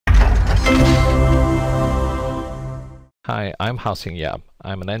Hi, I'm Haosing Yap.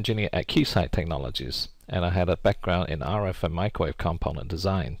 I'm an engineer at Keysight Technologies, and I had a background in RF and microwave component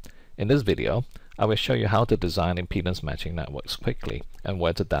design. In this video, I will show you how to design impedance matching networks quickly and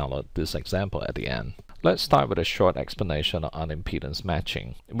where to download this example at the end. Let's start with a short explanation on impedance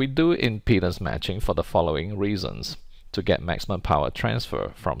matching. We do impedance matching for the following reasons: to get maximum power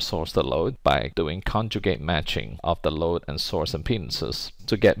transfer from source to load by doing conjugate matching of the load and source impedances,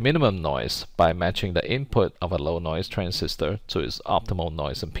 to get minimum noise by matching the input of a low noise transistor to its optimal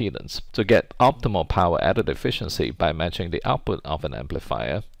noise impedance, to get optimal power added efficiency by matching the output of an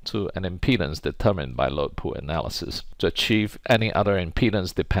amplifier to an impedance determined by load pool analysis, to achieve any other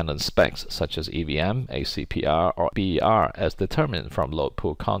impedance dependent specs such as EVM, ACPR, or BER as determined from load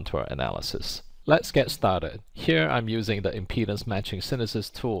pool contour analysis. Let's get started. Here I'm using the impedance matching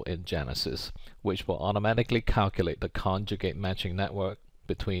synthesis tool in Genesys, which will automatically calculate the conjugate matching network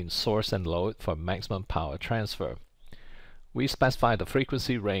between source and load for maximum power transfer. We specify the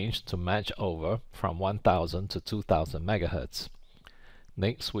frequency range to match over from 1000 to 2000 MHz.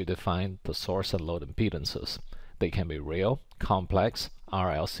 Next, we define the source and load impedances. They can be real, complex,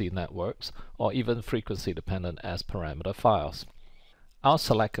 RLC networks, or even frequency-dependent S-parameter files. I'll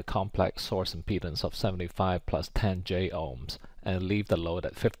select a complex source impedance of 75 plus 10 J ohms and leave the load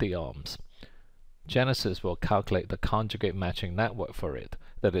at 50 ohms. Genesys will calculate the conjugate matching network for it,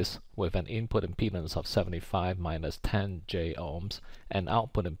 that is, with an input impedance of 75 minus 10 J ohms and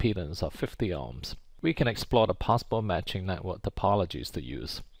output impedance of 50 ohms. We can explore the possible matching network topologies to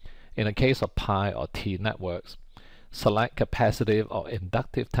use. In the case of pi or T networks, select capacitive or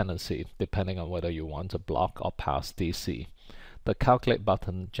inductive tendency depending on whether you want to block or pass DC. The Calculate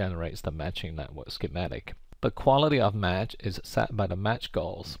button generates the matching network schematic. The quality of match is set by the match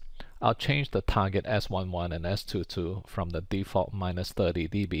goals. I'll change the target S11 and S22 from the default minus 30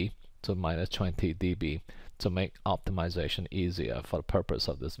 dB to minus 20 dB to make optimization easier for the purpose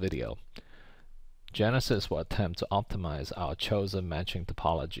of this video. Genesys will attempt to optimize our chosen matching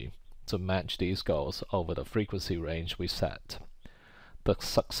topology to match these goals over the frequency range we set. The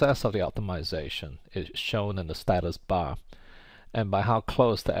success of the optimization is shown in the status bar and by how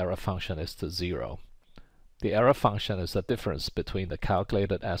close the error function is to 0. The error function is the difference between the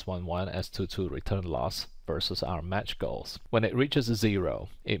calculated S11, S22 return loss versus our match goals. When it reaches 0,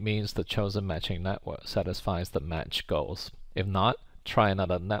 it means the chosen matching network satisfies the match goals. If not, try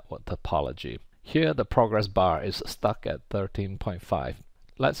another network topology. Here the progress bar is stuck at 13.5.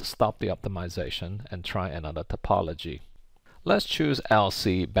 Let's stop the optimization and try another topology. Let's choose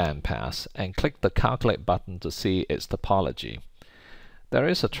LC bandpass and click the Calculate button to see its topology. There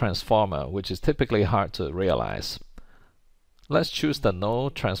is a transformer which is typically hard to realize. Let's choose the no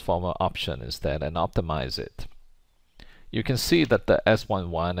transformer option instead and optimize it. You can see that the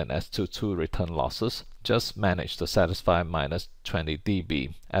S11 and S22 return losses just managed to satisfy minus 20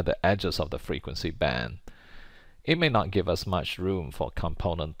 dB at the edges of the frequency band. It may not give us much room for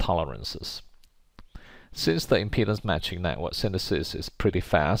component tolerances. Since the impedance matching network synthesis is pretty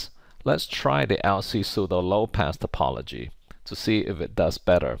fast, let's try the LC pseudo low pass topology to see if it does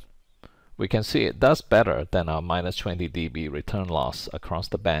better. We can see it does better than our minus 20 dB return loss across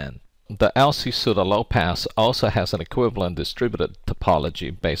the band. The LC pseudo low pass also has an equivalent distributed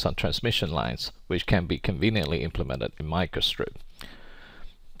topology based on transmission lines, which can be conveniently implemented in microstrip.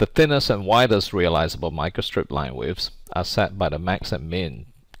 The thinnest and widest realizable microstrip line widths are set by the max and min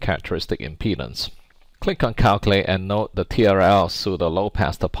characteristic impedance. Click on Calculate and note the TRL pseudo low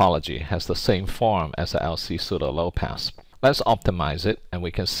pass topology has the same form as the LC pseudo low pass. Let's optimize it, and we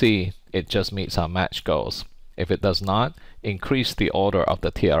can see it just meets our match goals. If it does not, increase the order of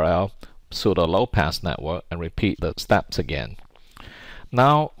the TRL pseudo low pass network and repeat the steps again.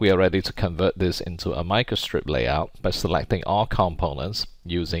 Now we are ready to convert this into a microstrip layout by selecting all components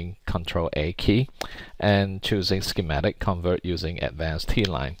using Ctrl-A key and choosing Schematic Convert using Advanced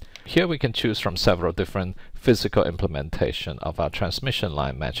T-Line. Here we can choose from several different physical implementation of our transmission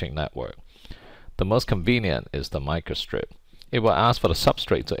line matching network. The most convenient is the microstrip. It will ask for the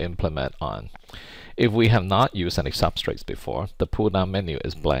substrate to implement on. If we have not used any substrates before, the pull-down menu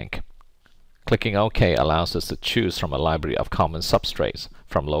is blank. Clicking OK allows us to choose from a library of common substrates,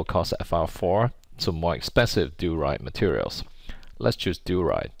 from low-cost FR4 to more expensive Duroid materials. Let's choose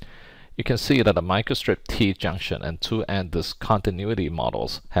Duroid. You can see that the microstrip T-junction and two-end discontinuity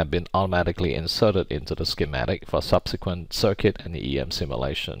models have been automatically inserted into the schematic for subsequent circuit and EM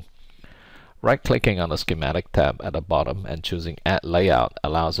simulation. Right-clicking on the Schematic tab at the bottom and choosing Add Layout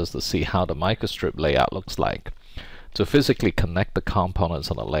allows us to see how the microstrip layout looks like. To physically connect the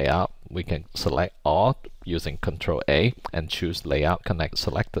components on the layout, we can select All using Ctrl-A and choose Layout Connect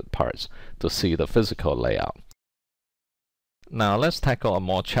Selected Parts to see the physical layout. Now let's tackle a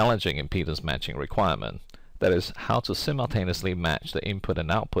more challenging impedance matching requirement. That is, how to simultaneously match the input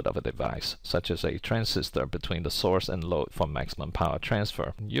and output of a device, such as a transistor, between the source and load for maximum power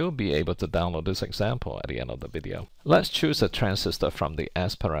transfer. You'll be able to download this example at the end of the video. Let's choose a transistor from the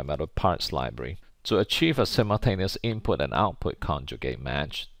S-parameter parts library. To achieve a simultaneous input and output conjugate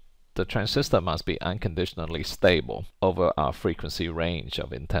match, the transistor must be unconditionally stable over our frequency range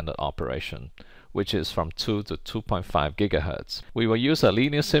of intended operation, which is from 2 to 2.5 GHz. We will use a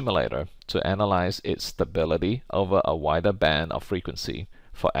linear simulator to analyze its stability over a wider band of frequency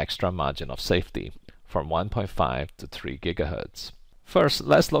for extra margin of safety, from 1.5 to 3 GHz. First,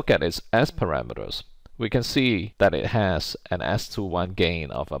 let's look at its S parameters. We can see that it has an S21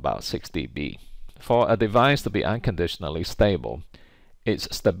 gain of about 6 dB. For a device to be unconditionally stable, its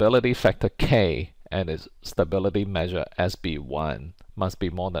stability factor K and its stability measure SB1 must be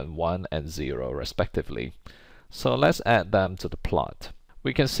more than 1 and 0 respectively. So let's add them to the plot.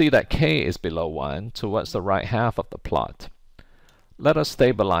 We can see that K is below 1 towards the right half of the plot. Let us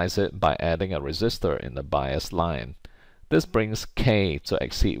stabilize it by adding a resistor in the bias line. This brings K to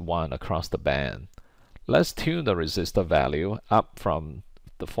exceed 1 across the band. Let's tune the resistor value up from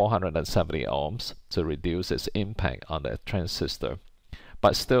the 470 ohms to reduce its impact on the transistor,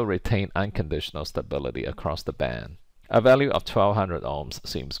 but still retain unconditional stability across the band. A value of 1200 ohms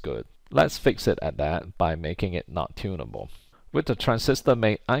seems good. Let's fix it at that by making it not tunable. With the transistor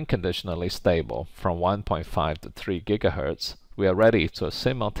made unconditionally stable from 1.5 to 3 GHz, we are ready to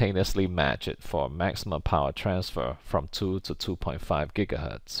simultaneously match it for maximum power transfer from 2 to 2.5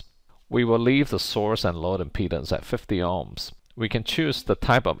 GHz. We will leave the source and load impedance at 50 ohms. We can choose the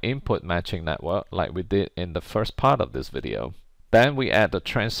type of input matching network like we did in the first part of this video. Then we add the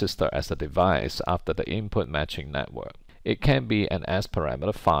transistor as a device after the input matching network. It can be an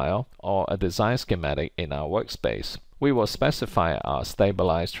S-parameter file or a design schematic in our workspace. We will specify our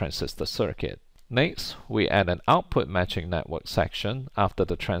stabilized transistor circuit. Next, we add an output matching network section after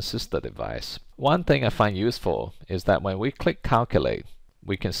the transistor device. One thing I find useful is that when we click Calculate,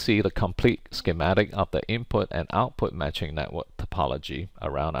 we can see the complete schematic of the input and output matching network topology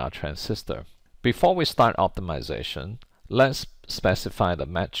around our transistor. Before we start optimization, let's specify the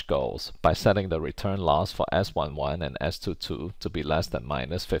match goals by setting the return loss for S11 and S22 to be less than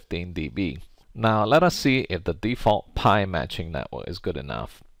minus 15 dB. Now let us see if the default pi matching network is good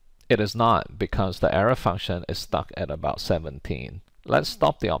enough. It is not, because the error function is stuck at about 17. Let's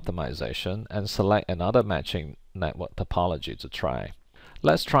stop the optimization and select another matching network topology to try.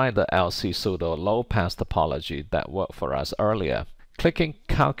 Let's try the LC pseudo low pass topology that worked for us earlier. Clicking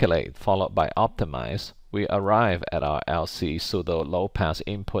Calculate followed by Optimize, we arrive at our LC pseudo low pass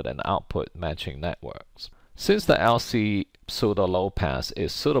input and output matching networks. Since the LC pseudo low pass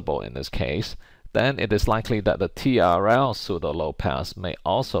is suitable in this case, then it is likely that the TRL pseudo low pass may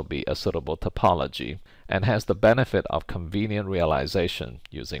also be a suitable topology and has the benefit of convenient realization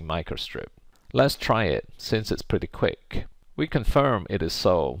using microstrip. Let's try it since it's pretty quick. We confirm it is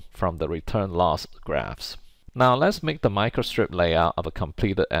so from the return loss graphs. Now let's make the microstrip layout of a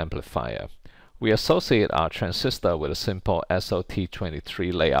completed amplifier. We associate our transistor with a simple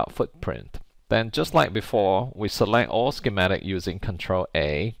SOT23 layout footprint. Then, just like before, we select all schematic using Ctrl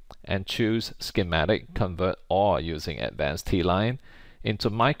A and choose Schematic Convert All using Advanced T-Line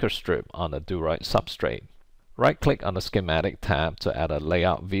into microstrip on the Duroid substrate. Right-click on the Schematic tab to add a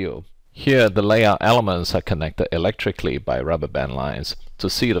layout view. Here, the layout elements are connected electrically by rubber band lines. To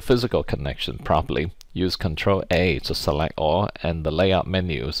see the physical connection properly, use Ctrl A to select all, and the layout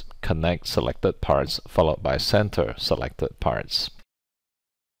menus connect selected parts followed by center selected parts.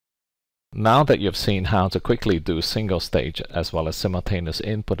 Now that you've seen how to quickly do single stage as well as simultaneous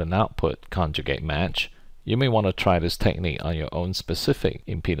input and output conjugate match, you may want to try this technique on your own specific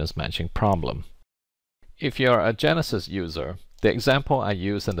impedance matching problem. If you're a Genesys user, the example I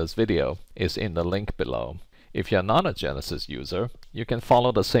used in this video is in the link below. If you're not a Genesys user, you can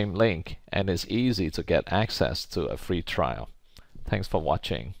follow the same link and it's easy to get access to a free trial. Thanks for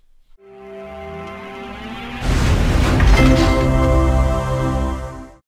watching.